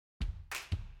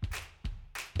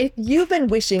If you've been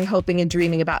wishing, hoping, and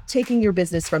dreaming about taking your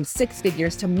business from six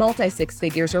figures to multi-six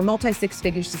figures or multi-six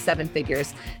figures to seven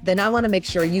figures, then I want to make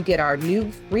sure you get our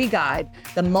new free guide,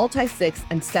 the multi-six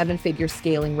and seven-figure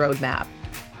scaling roadmap.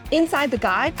 Inside the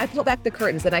guide, I pulled back the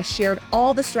curtains and I shared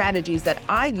all the strategies that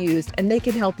I used, and they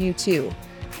can help you too.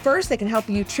 First, they can help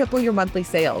you triple your monthly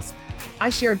sales. I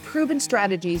shared proven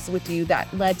strategies with you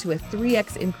that led to a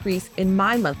 3x increase in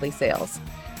my monthly sales.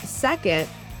 Second,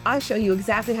 I show you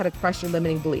exactly how to crush your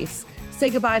limiting beliefs.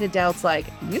 Say goodbye to doubts like,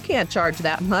 you can't charge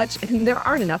that much, and there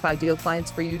aren't enough ideal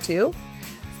clients for you too.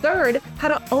 Third, how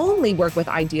to only work with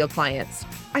ideal clients.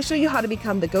 I show you how to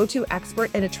become the go-to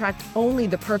expert and attract only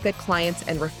the perfect clients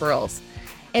and referrals.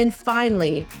 And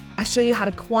finally, I show you how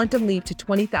to quantum leap to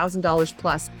 $20,000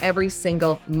 plus every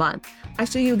single month. I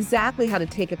show you exactly how to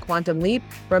take a quantum leap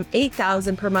from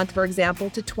 $8,000 per month, for example,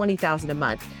 to $20,000 a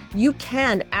month. You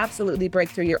can absolutely break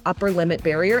through your upper limit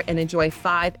barrier and enjoy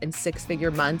 5- and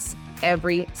 6-figure months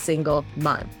every single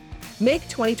month. Make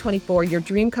 2024 your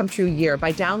dream come true year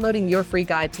by downloading your free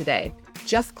guide today.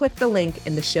 Just click the link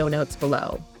in the show notes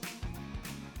below.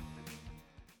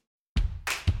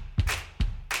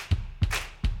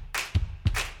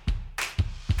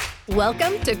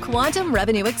 Welcome to Quantum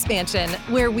Revenue Expansion,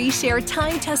 where we share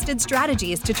time-tested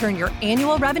strategies to turn your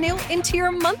annual revenue into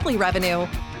your monthly revenue.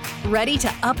 Ready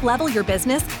to up-level your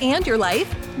business and your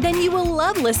life? Then you will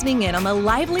love listening in on the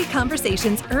lively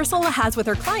conversations Ursula has with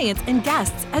her clients and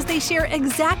guests as they share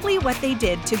exactly what they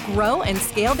did to grow and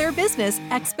scale their business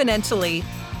exponentially.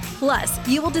 Plus,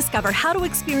 you will discover how to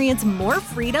experience more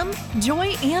freedom,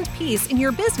 joy, and peace in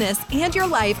your business and your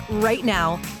life right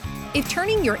now. If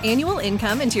turning your annual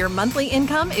income into your monthly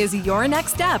income is your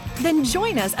next step, then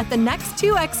join us at the next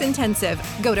 2X Intensive.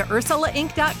 Go to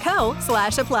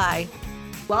ursulainc.co/apply.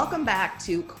 Welcome back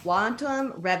to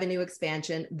Quantum Revenue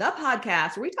Expansion, the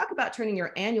podcast where we talk about turning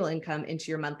your annual income into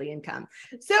your monthly income.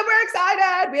 Super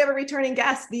excited. We have a returning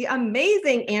guest, the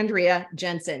amazing Andrea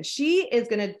Jensen. She is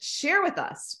going to share with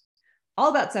us all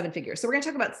about seven figures. So we're going to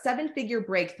talk about seven-figure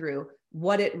breakthrough,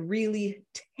 what it really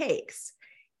takes.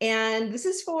 And this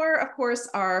is for, of course,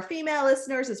 our female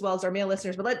listeners as well as our male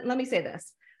listeners. But let me say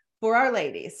this. For our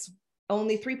ladies,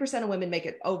 only 3% of women make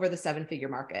it over the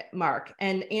seven-figure mark.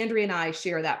 And Andrea and I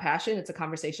share that passion. It's a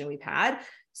conversation we've had.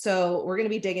 So we're going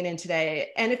to be digging in today.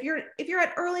 And if you're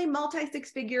at early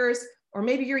multi-six figures, or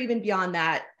maybe you're even beyond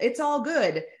that, it's all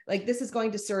good. Like, this is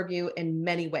going to serve you in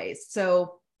many ways.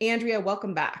 So Andrea,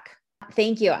 welcome back.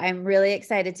 Thank you. I'm really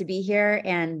excited to be here.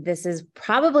 And this is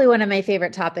probably one of my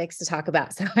favorite topics to talk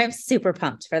about. So I'm super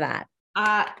pumped for that.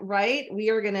 Right.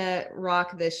 We are going to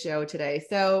rock this show today.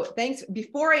 So thanks.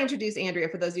 Before I introduce Andrea,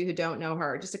 for those of you who don't know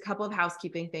her, just a couple of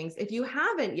housekeeping things. If you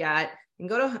haven't yet, you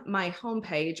can go to my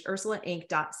homepage,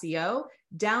 ursulainc.co,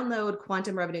 download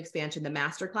Quantum Revenue Expansion, the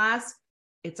masterclass.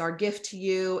 It's our gift to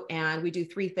you. And we do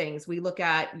three things. We look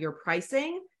at your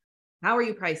pricing. How are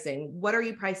you pricing? What are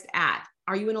you priced at?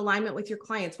 Are you in alignment with your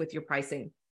clients with your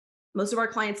pricing? Most of our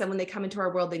clients said when they come into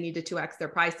our world, they need to 2x their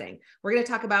pricing. We're going to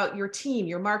talk about your team,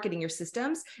 your marketing, your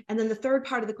systems. And then the third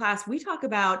part of the class, we talk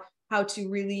about how to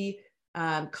really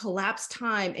collapse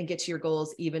time and get to your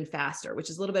goals even faster, which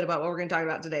is a little bit about what we're going to talk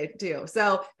about today too.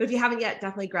 So, but if you haven't yet,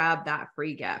 definitely grab that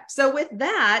free gift. So with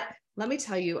that, let me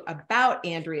tell you about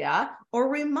Andrea, or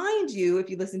remind you, if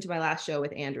you listened to my last show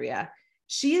with Andrea,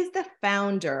 she is the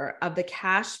founder of the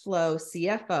Cash Flow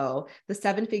CFO, the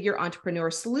seven-figure entrepreneur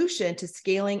solution to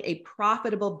scaling a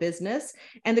profitable business,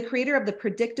 and the creator of the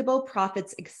Predictable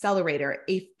Profits Accelerator,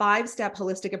 a 5-step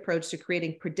holistic approach to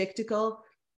creating predictable,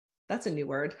 that's a new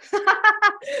word,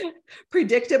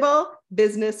 predictable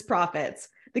business profits.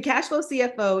 The Cash Flow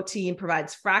CFO team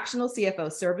provides fractional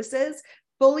CFO services,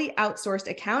 fully outsourced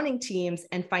accounting teams,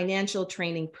 and financial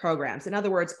training programs. In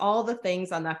other words, all the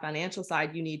things on the financial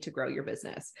side you need to grow your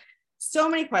business. So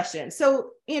many questions.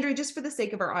 So Andrea, just for the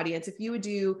sake of our audience, if you would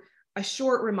do a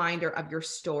short reminder of your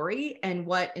story and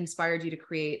what inspired you to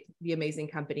create the amazing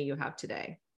company you have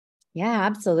today. Yeah,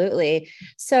 absolutely.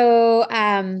 So,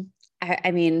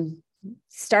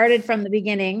 started from the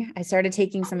beginning. I started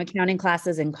taking some accounting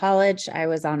classes in college. I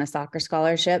was on a soccer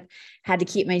scholarship, had to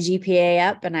keep my GPA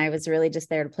up, and I was really just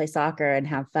there to play soccer and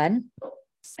have fun.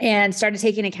 And started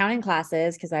taking accounting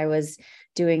classes because I was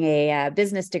doing a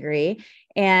business degree,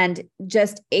 and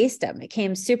just aced them. It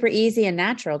came super easy and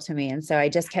natural to me. And so I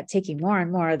just kept taking more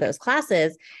and more of those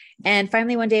classes. And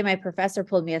finally, one day, my professor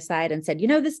pulled me aside and said,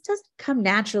 this doesn't come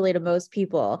naturally to most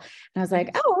people. And I was like,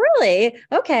 oh, really?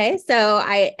 Okay. So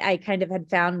I kind of had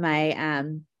found my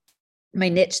my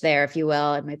niche there, if you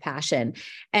will, and my passion.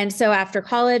 And so after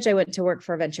college, I went to work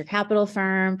for a venture capital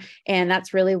firm. And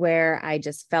that's really where I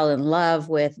just fell in love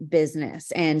with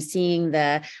business and seeing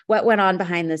what went on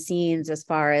behind the scenes as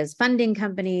far as funding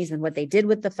companies and what they did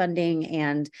with the funding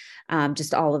and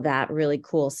just all of that really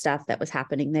cool stuff that was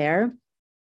happening there.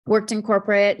 Worked in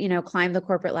corporate, climbed the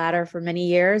corporate ladder for many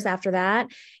years after that.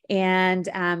 And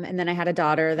then I had a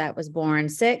daughter that was born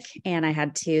sick and I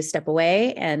had to step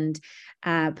away and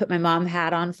put my mom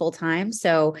hat on full time.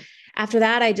 So after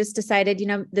that, I just decided,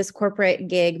 this corporate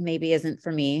gig maybe isn't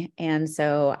for me. And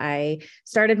so I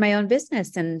started my own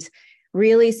business and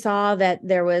really saw that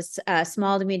there was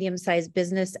small to medium-sized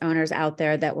business owners out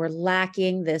there that were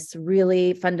lacking this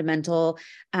really fundamental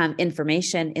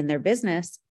information in their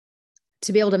business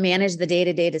to be able to manage the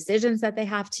day-to-day decisions that they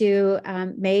have to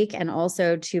make and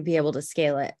also to be able to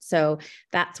scale it. So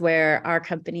that's where our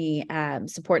company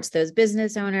supports those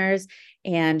business owners.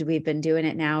 And we've been doing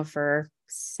it now for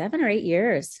 7 or 8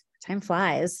 years. Time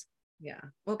flies. Yeah.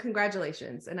 Well,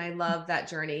 congratulations. And I love that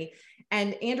journey.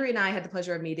 And Andrea and I had the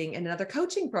pleasure of meeting in another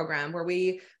coaching program where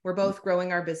we were both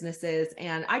growing our businesses.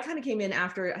 And I kind of came in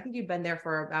after, I think you'd been there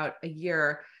for about a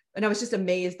year. And I was just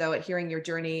amazed though at hearing your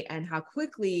journey and how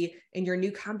quickly in your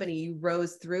new company you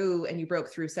rose through and you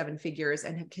broke through 7 figures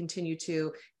and have continued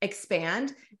to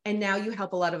expand. And now you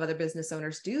help a lot of other business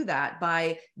owners do that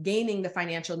by gaining the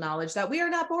financial knowledge that we are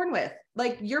not born with.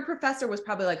 Like your professor was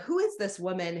probably like, who is this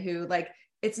woman who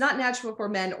it's not natural for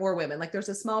men or women. Like there's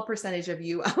a small percentage of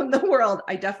you out in the world.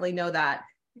 I definitely know that.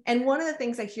 And one of the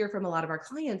things I hear from a lot of our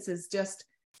clients is just,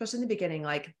 especially in the beginning,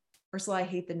 like, Ursula, I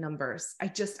hate the numbers. I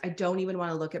don't even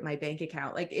want to look at my bank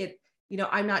account.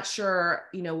 I'm not sure,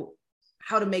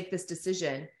 how to make this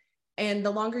decision. And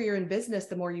the longer you're in business,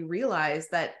 the more you realize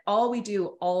that all we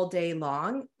do all day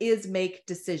long is make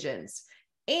decisions.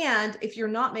 And if you're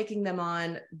not making them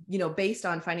on, based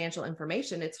on financial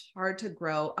information, it's hard to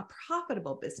grow a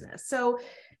profitable business. So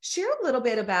share a little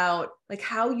bit about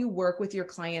how you work with your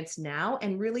clients now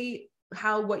and really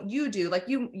what you do,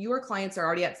 your clients are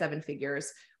already at 7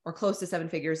 figures or close to 7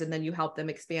 figures, and then you help them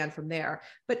expand from there.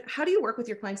 But how do you work with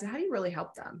your clients and how do you really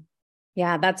help them?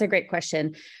 Yeah, that's a great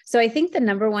question. So I think the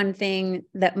number one thing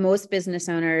that most business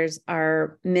owners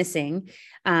are missing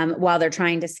while they're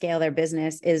trying to scale their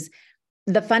business is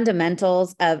the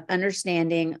fundamentals of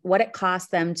understanding what it costs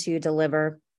them to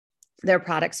deliver their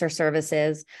products or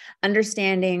services,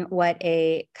 understanding what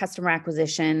a customer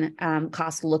acquisition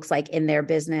cost looks like in their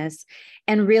business,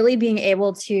 and really being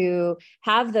able to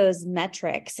have those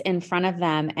metrics in front of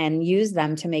them and use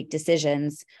them to make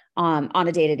decisions on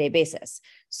a day-to-day basis.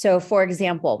 So for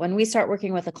example, when we start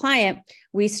working with a client,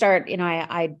 we start,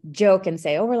 I joke and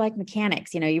say, oh, we're like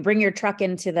mechanics. You bring your truck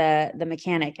into the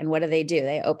mechanic and what do?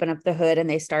 They open up the hood and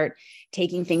they start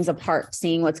taking things apart,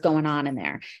 seeing what's going on in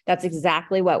there. That's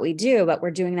exactly what we do, but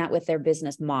we're doing that with their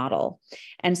business model.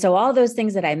 And so all those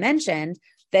things that I mentioned,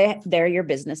 they're your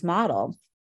business model.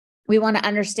 We want to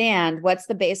understand what's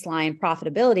the baseline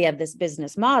profitability of this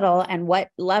business model and what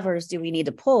levers do we need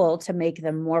to pull to make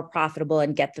them more profitable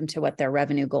and get them to what their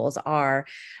revenue goals are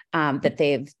that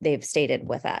they've stated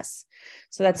with us.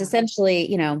 So that's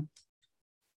essentially,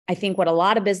 I think what a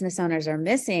lot of business owners are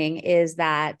missing is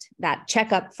that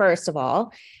checkup, first of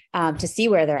all, to see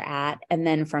where they're at. And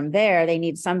then from there, they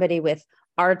need somebody with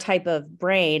our type of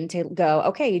brain to go,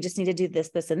 okay, you just need to do this,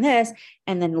 this, and this,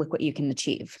 and then look what you can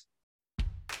achieve.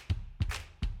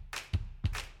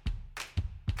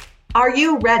 Are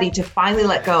you ready to finally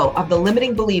let go of the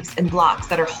limiting beliefs and blocks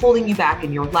that are holding you back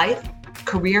in your life,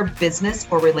 career, business,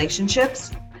 or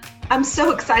relationships? I'm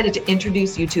so excited to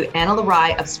introduce you to Anna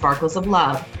Larai of Sparkles of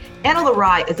Love. Anna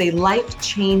Larai is a life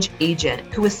change agent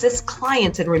who assists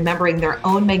clients in remembering their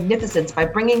own magnificence by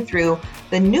bringing through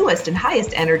the newest and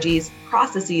highest energies,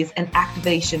 processes, and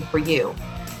activation for you.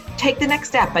 Take the next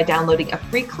step by downloading a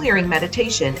free clearing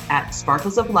meditation at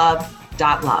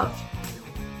sparklesoflove.love.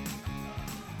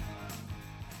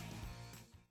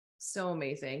 So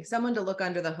amazing. Someone to look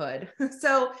under the hood.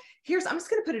 So I'm just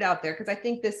going to put it out there because I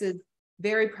think this is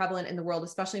very prevalent in the world,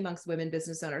 especially amongst women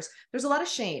business owners. There's a lot of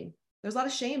shame. There's a lot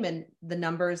of shame in the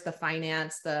numbers, the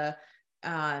finance, when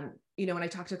I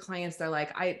talk to clients, they're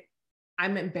like,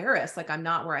 I'm embarrassed. Like I'm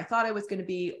not where I thought I was going to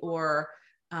be, or,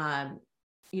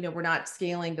 we're not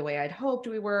scaling the way I'd hoped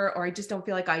we were, or I just don't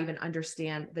feel like I even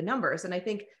understand the numbers. And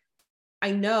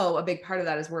I know a big part of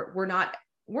that is we're not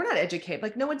educated.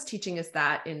 Like no one's teaching us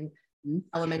that in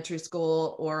elementary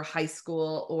school or high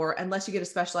school, or unless you get a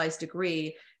specialized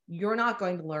degree, you're not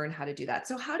going to learn how to do that.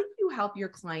 So how do you help your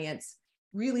clients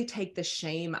really take the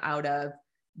shame out of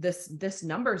this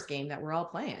numbers game that we're all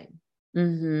playing?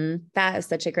 That is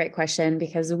such a great question,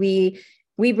 because we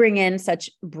bring in such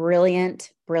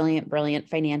brilliant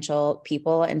financial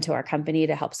people into our company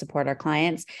to help support our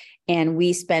clients. And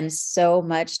we spend so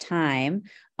much time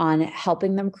on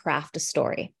helping them craft a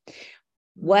story.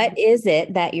 What is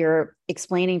it that you're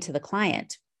explaining to the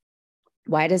client?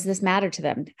 Why does this matter to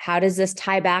them? How does this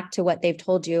tie back to what they've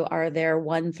told you are their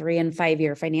 1, 3, and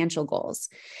 5-year financial goals?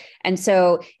 And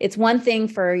so it's one thing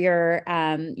for your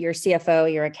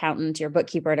CFO, your accountant, your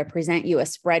bookkeeper to present you a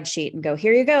spreadsheet and go,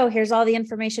 here you go, here's all the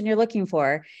information you're looking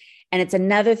for. And it's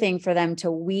another thing for them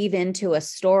to weave into a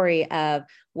story of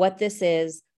what this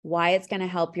is, why it's going to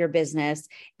help your business,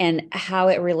 and how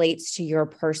it relates to your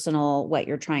personal, what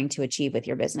you're trying to achieve with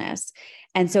your business.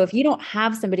 And so if you don't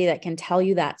have somebody that can tell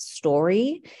you that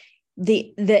story,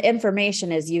 the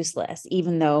information is useless,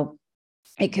 even though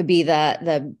it could be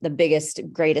the biggest,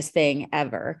 greatest thing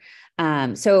ever.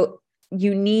 So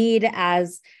you need,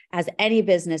 as any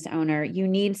business owner, you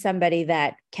need somebody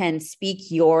that can speak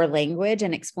your language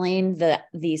and explain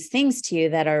these things to you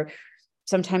that are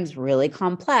sometimes really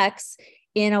complex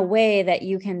in a way that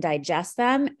you can digest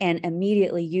them and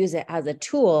immediately use it as a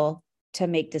tool to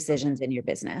make decisions in your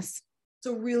business.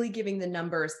 So really giving the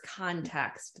numbers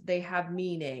context, they have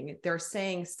meaning. They're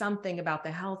saying something about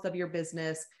the health of your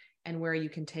business and where you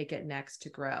can take it next to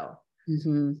grow.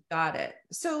 Got it.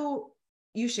 So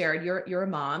you shared you're a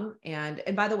mom, and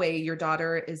by the way, your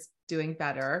daughter is doing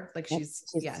better. Like she's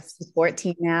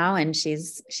 14 now, and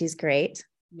she's great.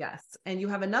 Yes. And you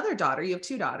have another daughter. You have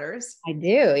 2 daughters. I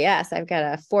do. Yes. I've got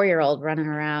a 4-year-old running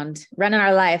around, running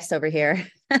our lives over here.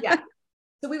 Yeah.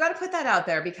 So we got to put that out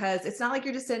there, because it's not like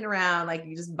you're just sitting around, like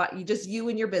you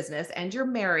and your business, and you're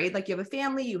married, like you have a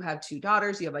family, you have 2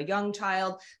 daughters, you have a young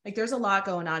child, like there's a lot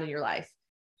going on in your life.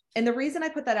 And the reason I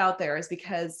put that out there is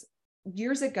because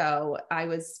years ago, I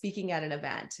was speaking at an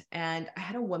event, and I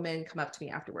had a woman come up to me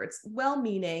afterwards,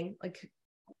 well-meaning, like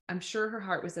I'm sure her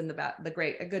heart was in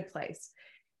a good place.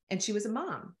 And she was a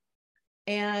mom.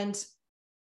 And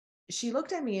she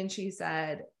looked at me and she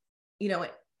said,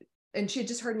 and she had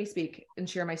just heard me speak and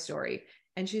share my story.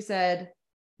 And she said,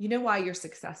 you know why you're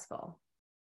successful?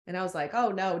 And I was like,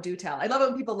 oh no, do tell. I love it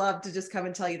when people love to just come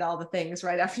and tell you all the things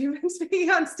right after you've been speaking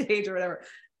on stage or whatever.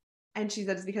 And she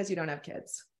said, it's because you don't have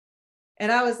kids.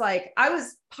 And I was like, I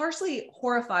was partially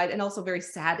horrified and also very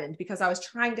saddened, because I was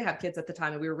trying to have kids at the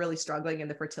time and we were really struggling in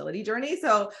the fertility journey.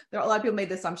 So a lot of people made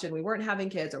the assumption we weren't having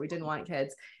kids or we didn't want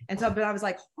kids. And so, but I was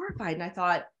like horrified, and I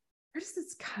thought, where does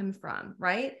this come from?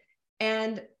 Right.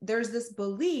 And there's this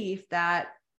belief that,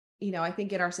 I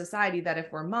think in our society that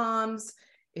if we're moms,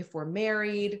 if we're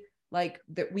married, like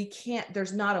that we can't,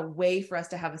 there's not a way for us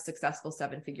to have a successful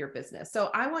 7-figure business. So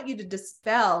I want you to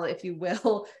dispel, if you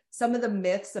will, some of the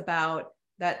myths about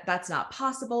that's not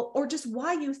possible, or just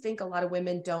why you think a lot of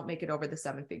women don't make it over the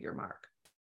 7-figure mark.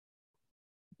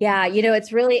 Yeah.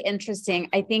 It's really interesting.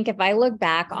 I think if I look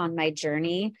back on my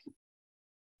journey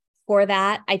for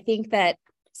that, I think that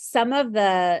some of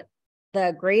the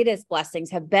greatest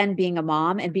blessings have been being a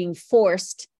mom and being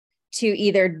forced to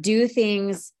either do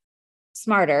things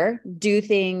smarter, do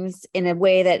things in a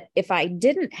way that if I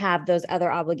didn't have those other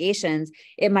obligations,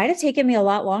 it might have taken me a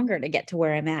lot longer to get to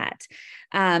where I'm at.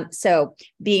 So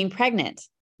being pregnant,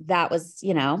 that was,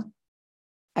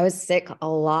 I was sick a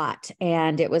lot.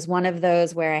 And it was one of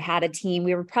those where I had a team.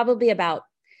 We were probably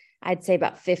I'd say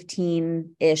about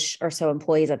 15-ish or so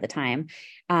employees at the time.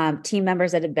 Team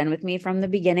members that had been with me from the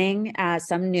beginning,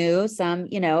 some new, some,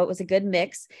 it was a good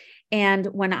mix. And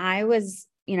when I was,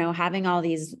 having all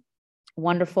these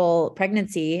wonderful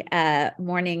pregnancy,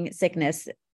 morning sickness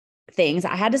things,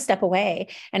 I had to step away.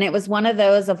 And it was one of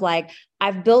those of like,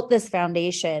 I've built this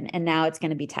foundation and now it's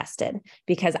going to be tested,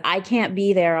 because I can't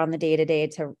be there on the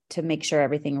day-to-day to make sure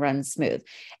everything runs smooth.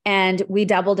 And we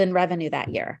doubled in revenue that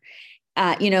year.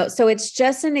 So it's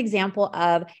just an example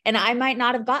of, and I might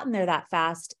not have gotten there that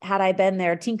fast had I been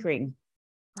there tinkering.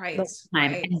 Right.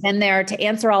 And been there to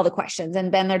answer all the questions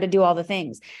and been there to do all the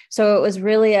things. So it was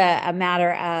really a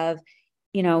matter of,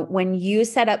 when you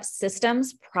set up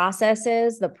systems,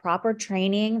 processes, the proper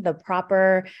training, the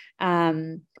proper,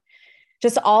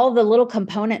 just all the little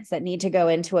components that need to go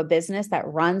into a business that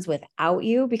runs without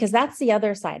you, because that's the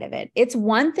other side of it. It's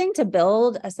one thing to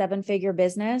build a 7-figure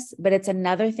business, but it's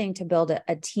another thing to build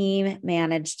a team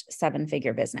managed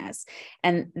 7-figure business.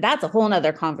 And that's a whole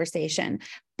nother conversation.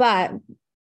 But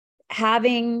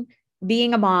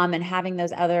being a mom and having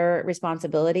those other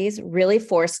responsibilities really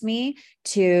forced me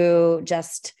to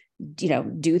just,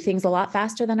 do things a lot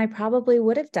faster than I probably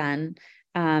would have done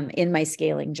in my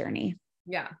scaling journey.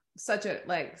 Yeah. Such a,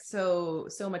 so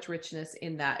much richness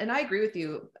in that. And I agree with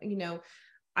you.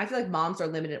 I feel like moms are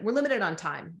limited. We're limited on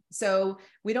time. So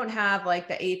we don't have like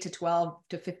the 8 to 12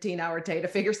 to 15-hour day to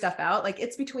figure stuff out. Like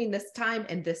it's between this time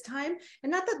and this time.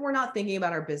 And not that we're not thinking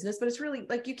about our business, but it's really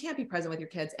like, you can't be present with your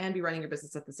kids and be running your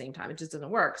business at the same time. It just doesn't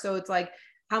work. So it's like,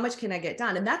 how much can I get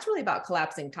done? And that's really about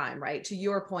collapsing time, right? To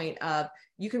your point of,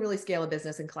 you can really scale a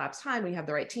business and collapse time when you have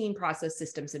the right team, process,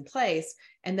 systems in place,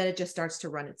 and then it just starts to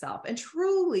run itself. And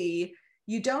truly,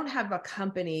 you don't have a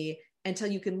company until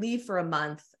you can leave for a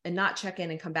month and not check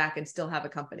in and come back and still have a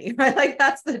company, right? Like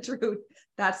that's the truth.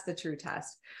 That's the true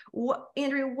test.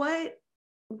 Andrea, what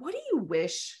do you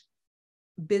wish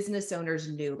business owners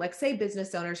knew? Like say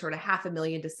business owners sort of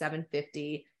 $500,000 to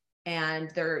 750, and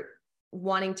they're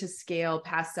wanting to scale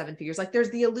past 7 figures. Like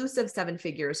there's the elusive 7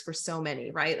 figures for so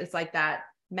many, right? It's like that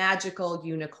magical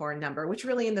unicorn number, which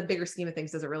really in the bigger scheme of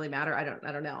things, does it really matter? I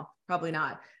don't know. Probably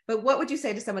not. But what would you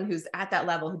say to someone who's at that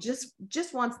level, who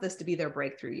just wants this to be their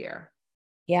breakthrough year?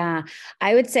 Yeah,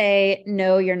 I would say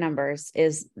know your numbers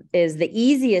is the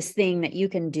easiest thing that you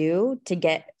can do to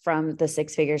get from the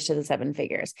 6 figures to the 7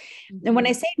 figures. Mm-hmm. And when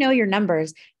I say know your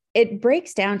numbers, it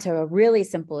breaks down to a really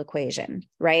simple equation,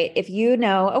 right? If you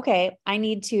know, okay, I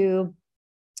need to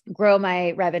grow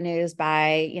my revenues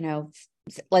by,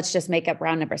 let's just make up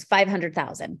round numbers,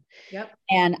 500,000. Yep.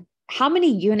 And how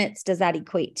many units does that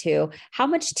equate to? How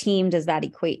much team does that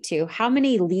equate to? How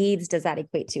many leads does that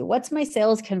equate to? What's my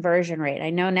sales conversion rate? I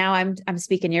know now I'm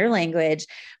speaking your language,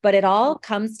 but it all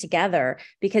comes together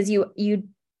because and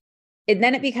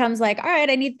then it becomes like, all right,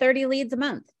 I need 30 leads a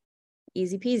month.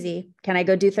 Easy peasy. Can I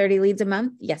go do 30 leads a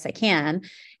month? Yes, I can.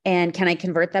 And can I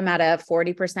convert them at a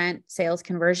 40% sales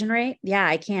conversion rate? Yeah,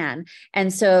 I can.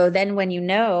 And so then when you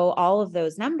know all of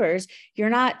those numbers, you're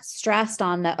not stressed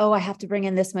on I have to bring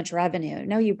in this much revenue.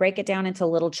 No, you break it down into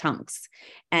little chunks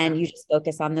and you just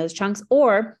focus on those chunks.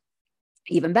 Or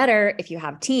even better, if you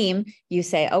have team, you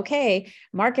say, okay,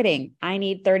 marketing, I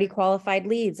need 30 qualified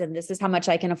leads, and this is how much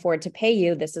I can afford to pay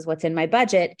you. This is what's in my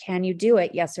budget. Can you do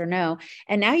it? Yes or no?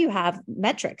 And now you have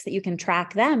metrics that you can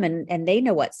track them, and they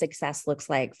know what success looks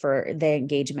like for the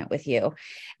engagement with you.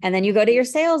 And then you go to your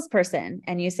salesperson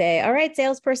and you say, all right,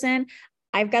 salesperson,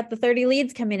 I've got the 30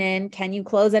 leads coming in. Can you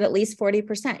close at least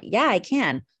 40%? Yeah, I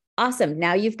can. Awesome.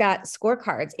 Now you've got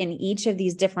scorecards in each of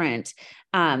these different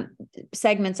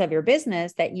segments of your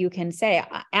business that you can say,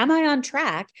 am I on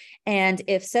track? And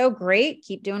if so, great,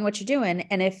 keep doing what you're doing.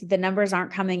 And if the numbers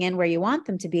aren't coming in where you want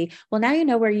them to be, well, now you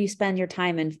know where you spend your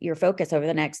time and your focus over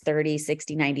the next 30,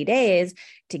 60, 90 days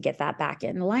to get that back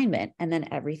in alignment. And then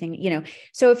everything,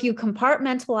 so if you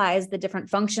compartmentalize the different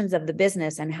functions of the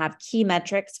business and have key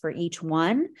metrics for each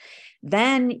one,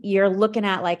 then you're looking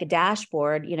at like a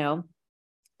dashboard,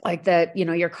 like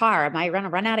your car, am I going to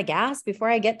run out of gas before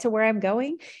I get to where I'm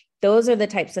going? Those are the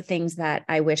types of things that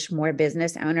I wish more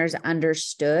business owners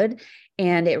understood.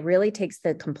 And it really takes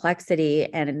the complexity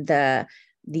and the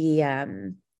I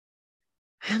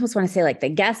almost want to say like the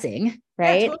guessing,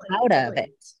 right? Yeah, totally. Out of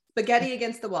it. Spaghetti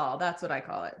against the wall. That's what I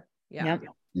call it. Yeah.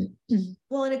 Yep.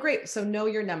 Well, so know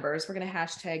your numbers. We're going to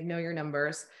hashtag know your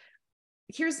numbers.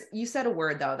 You said a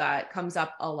word though, that comes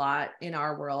up a lot in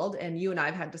our world, and you and I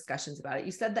have had discussions about it.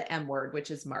 You said the M word,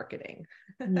 which is marketing.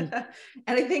 And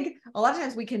I think a lot of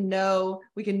times we can know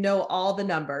all the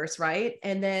numbers, right?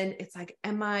 And then it's like,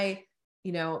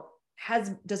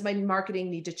 does my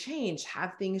marketing need to change?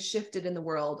 Have things shifted in the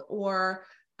world? Or,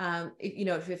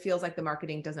 if it feels like the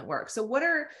marketing doesn't work. So what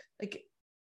are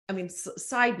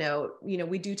side note,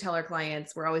 we do tell our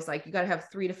clients, we're always like, you got to have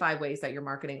 3 to 5 ways that you're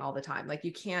marketing all the time. Like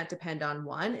you can't depend on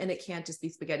one, and it can't just be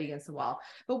spaghetti against the wall.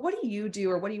 But what do you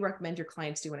do, or what do you recommend your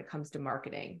clients do when it comes to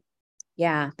marketing?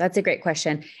 Yeah, that's a great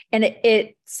question. And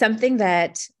it's something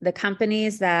that the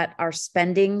companies that are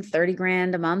spending 30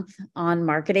 grand a month on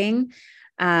marketing,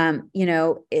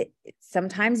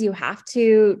 sometimes you have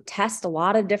to test a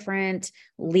lot of different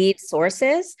lead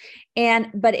sources.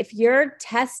 But if you're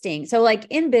testing, so like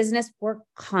in business, we're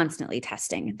constantly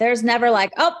testing. There's never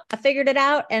like, oh, I figured it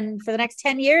out, and for the next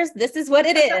 10 years, this is what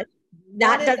it is.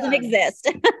 That doesn't exist.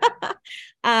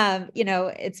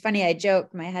 It's funny. I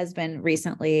joke, my husband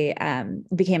recently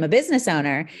became a business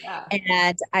owner. Yeah.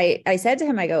 And I said to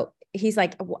him, he's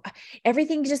like,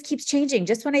 everything just keeps changing.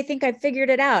 Just when I think I've figured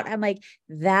it out, I'm like,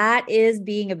 that is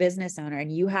being a business owner.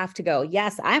 And you have to go,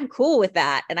 yes, I'm cool with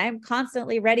that. And I'm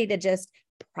constantly ready to just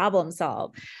problem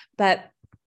solve. But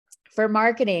for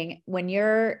marketing, when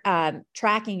you're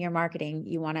tracking your marketing,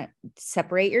 you want to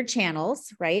separate your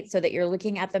channels, right? So that you're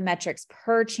looking at the metrics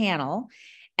per channel.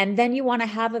 And then you want to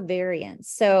have a variance.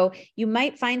 So you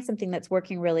might find something that's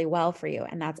working really well for you,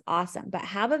 and that's awesome. But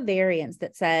have a variance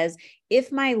that says,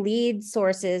 if my lead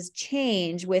sources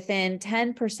change within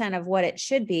 10% of what it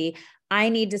should be, I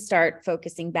need to start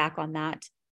focusing back on that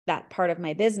part of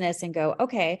my business and go,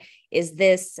 okay, is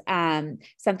this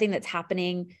something that's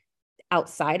happening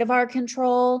outside of our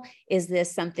control? Is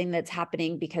this something that's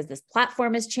happening because this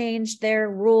platform has changed their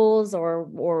rules or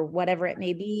whatever it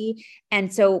may be?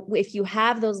 And so if you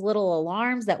have those little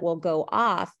alarms that will go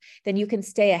off, then you can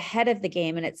stay ahead of the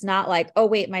game. And it's not like, oh,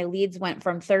 wait, my leads went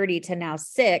from 30 to now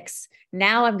 6.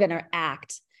 Now I'm going to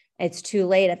act. It's too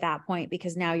late at that point,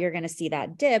 because now you're going to see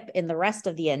that dip in the rest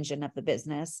of the engine of the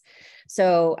business.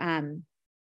 So,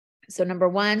 so number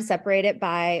one, separate it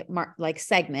by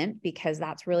segment, because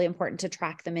that's really important to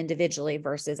track them individually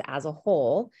versus as a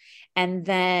whole. And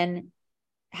then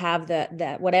have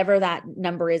the whatever that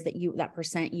number is that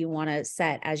percent you want to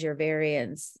set as your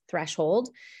variance threshold,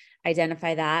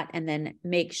 identify that, and then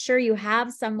make sure you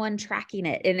have someone tracking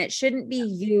it. And it shouldn't be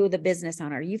you, the business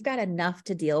owner. You've got enough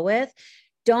to deal with.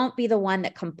 Don't be the one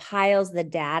that compiles the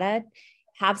data.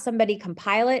 Have somebody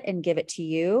compile it and give it to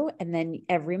you. And then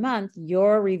every month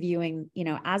you're reviewing,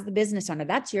 as the business owner,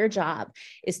 that's your job,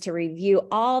 is to review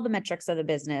all the metrics of the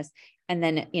business and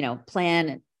then,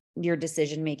 plan your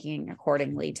decision-making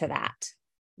accordingly to that.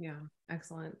 Yeah.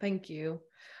 Excellent. Thank you.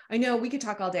 I know we could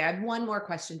talk all day. I have one more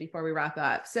question before we wrap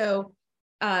up. So,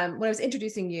 when I was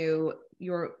introducing you, we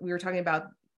were talking about,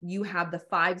 you have the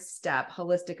 5-step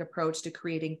holistic approach to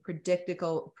creating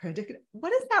predictable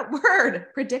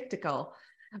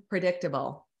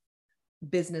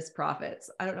business profits.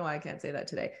 I don't know why I can't say that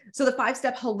today. So the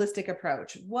 5-step holistic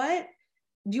approach, what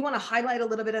do you want to highlight a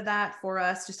little bit of that for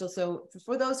us? Just also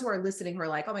for those who are listening, who are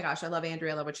like, oh my gosh, I love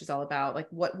Andrea, I love what she's all about. Like,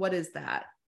 what is that?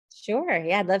 Sure.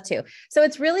 Yeah, I'd love to. So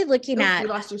it's really looking at, you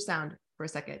lost your sound for a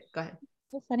second. Go ahead.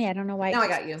 So funny. I don't know why. Now I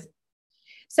got you.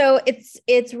 So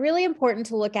it's really important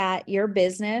to look at your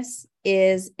business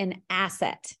is an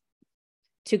asset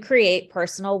to create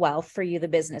personal wealth for you, the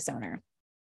business owner.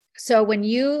 So when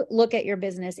you look at your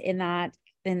business in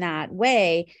that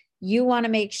way, you want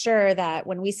to make sure that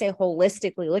when we say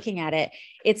holistically looking at it,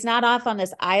 it's not off on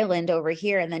this island over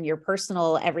here and then your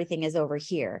personal everything is over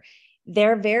here.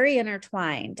 They're very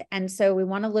intertwined. And so we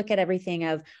want to look at everything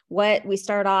of what we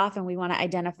start off, and we want to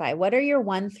identify, what are your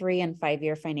 1, 3, and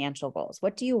 5-year financial goals?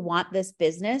 What do you want this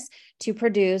business to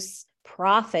produce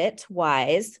profit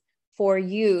wise for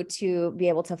you to be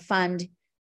able to fund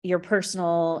your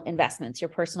personal investments, your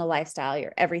personal lifestyle,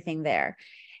 your everything there?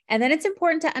 And then it's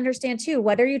important to understand too,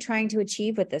 what are you trying to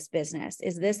achieve with this business?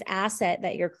 Is this asset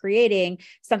that you're creating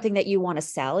something that you want to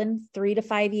sell in 3 to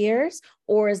 5 years?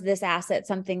 Or is this asset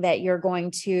something that you're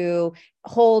going to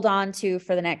hold on to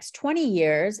for the next 20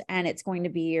 years and it's going to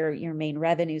be your main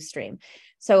revenue stream?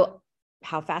 So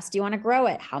how fast do you want to grow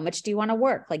it? How much do you want to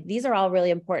work? Like, these are all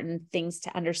really important things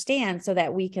to understand so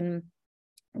that we can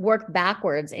work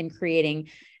backwards in creating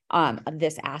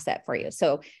this asset for you.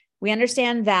 So we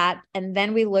understand that. And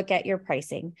then we look at your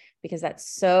pricing, because that's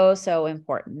so, so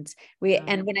important.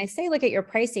 And when I say look at your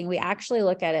pricing, we actually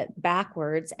look at it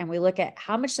backwards, and we look at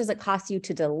how much does it cost you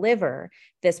to deliver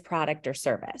this product or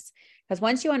service? Because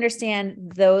once you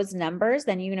understand those numbers,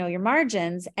 then you know your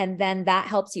margins, and then that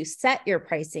helps you set your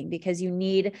pricing, because you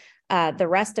need the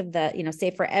rest of the,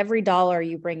 say for every dollar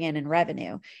you bring in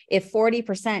revenue, if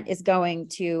 40% is going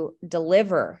to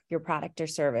deliver your product or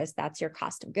service, that's your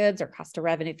cost of goods or cost of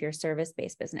revenue if you're a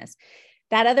service-based business.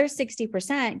 That other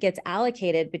 60% gets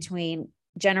allocated between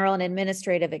general and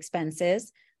administrative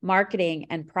expenses, marketing,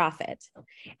 and profit.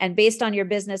 And based on your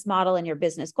business model and your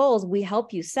business goals, we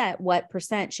help you set what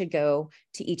percent should go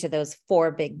to each of those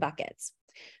 4 big buckets.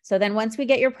 So then once we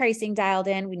get your pricing dialed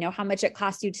in, we know how much it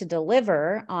costs you to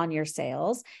deliver on your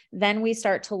sales. Then we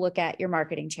start to look at your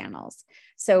marketing channels.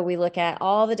 So we look at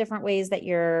all the different ways that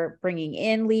you're bringing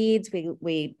in leads.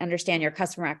 We understand your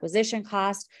customer acquisition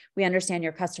cost. We understand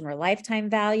your customer lifetime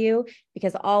value,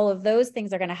 because all of those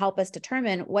things are going to help us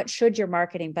determine what should your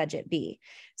marketing budget be.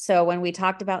 So when we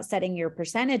talked about setting your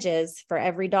percentages for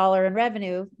every dollar in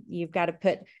revenue, you've got to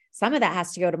put some of that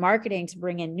has to go to marketing to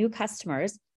bring in new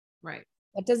customers. Right.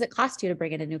 What does it cost you to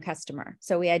bring in a new customer?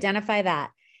 So we identify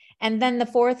that. And then the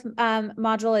 4th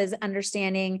module is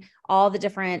understanding all the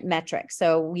different metrics.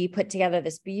 So we put together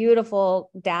this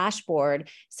beautiful dashboard.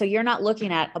 So you're not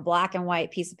looking at a black and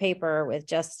white piece of paper with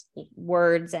just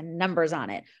words and numbers on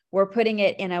it. We're putting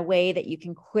it in a way that you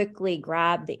can quickly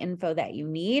grab the info that you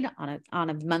need on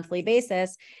a monthly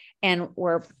basis. And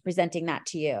we're presenting that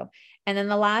to you. And then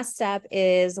the last step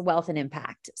is wealth and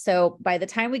impact. So by the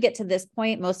time we get to this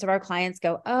point, most of our clients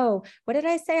go, oh, what did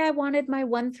I say I wanted my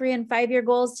 1, 3, and 5-year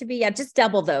goals to be? Yeah, just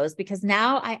double those, because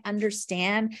now I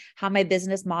understand how my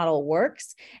business model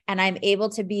works and I'm able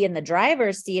to be in the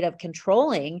driver's seat of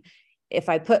controlling. If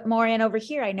I put more in over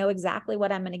here, I know exactly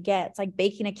what I'm going to get. It's like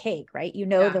baking a cake, right? You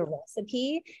know the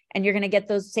recipe and you're going to get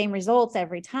those same results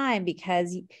every time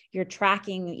because you're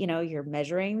tracking, you're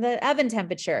measuring the oven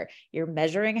temperature, you're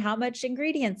measuring how much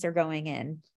ingredients are going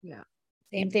in. Yeah.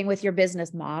 Same thing with your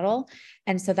business model.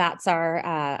 And so that's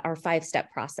our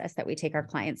 5-step process that we take our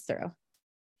clients through.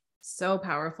 So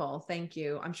powerful. Thank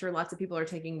you. I'm sure lots of people are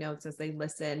taking notes as they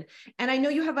listen. And I know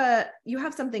you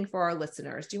have something for our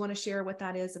listeners. Do you want to share what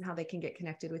that is and how they can get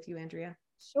connected with you, Andrea?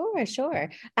 Sure.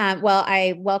 Well,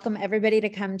 I welcome everybody to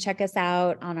come check us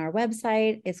out on our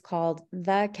website. It's called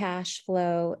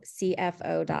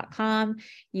thecashflowcfo.com.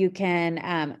 You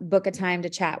can book a time to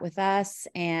chat with us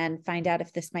and find out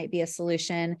if this might be a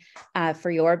solution for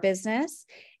your business.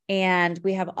 And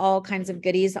we have all kinds of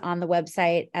goodies on the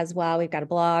website as well. We've got a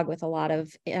blog with a lot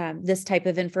of this type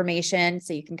of information,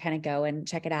 so you can kind of go and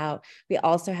check it out. We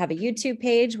also have a YouTube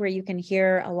page where you can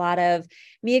hear a lot of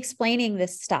me explaining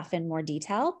this stuff in more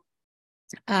detail.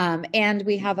 And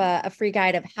we have a free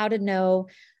guide of how to know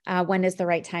when is the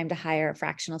right time to hire a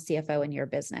fractional CFO in your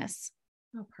business.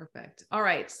 Oh, perfect. All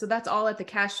right. So that's all at the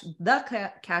Cashflow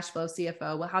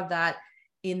CFO. We'll have that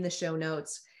in the show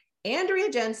notes. Andrea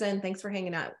Jensen, thanks for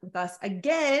hanging out with us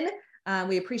again.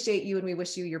 We appreciate you and we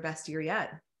wish you your best year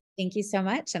yet. Thank you so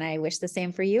much. And I wish the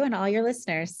same for you and all your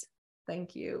listeners.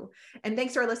 Thank you. And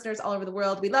thanks to our listeners all over the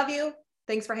world. We love you.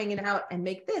 Thanks for hanging out and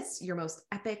make this your most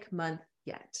epic month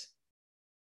yet.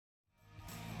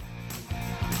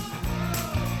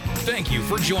 Thank you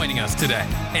for joining us today.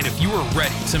 And if you are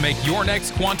ready to make your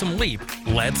next quantum leap,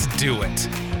 let's do it.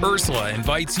 Ursula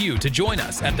invites you to join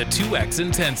us at the 2X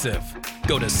Intensive.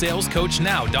 Go to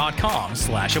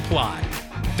salescoachnow.com/apply.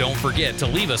 Don't forget to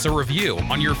leave us a review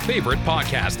on your favorite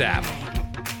podcast app.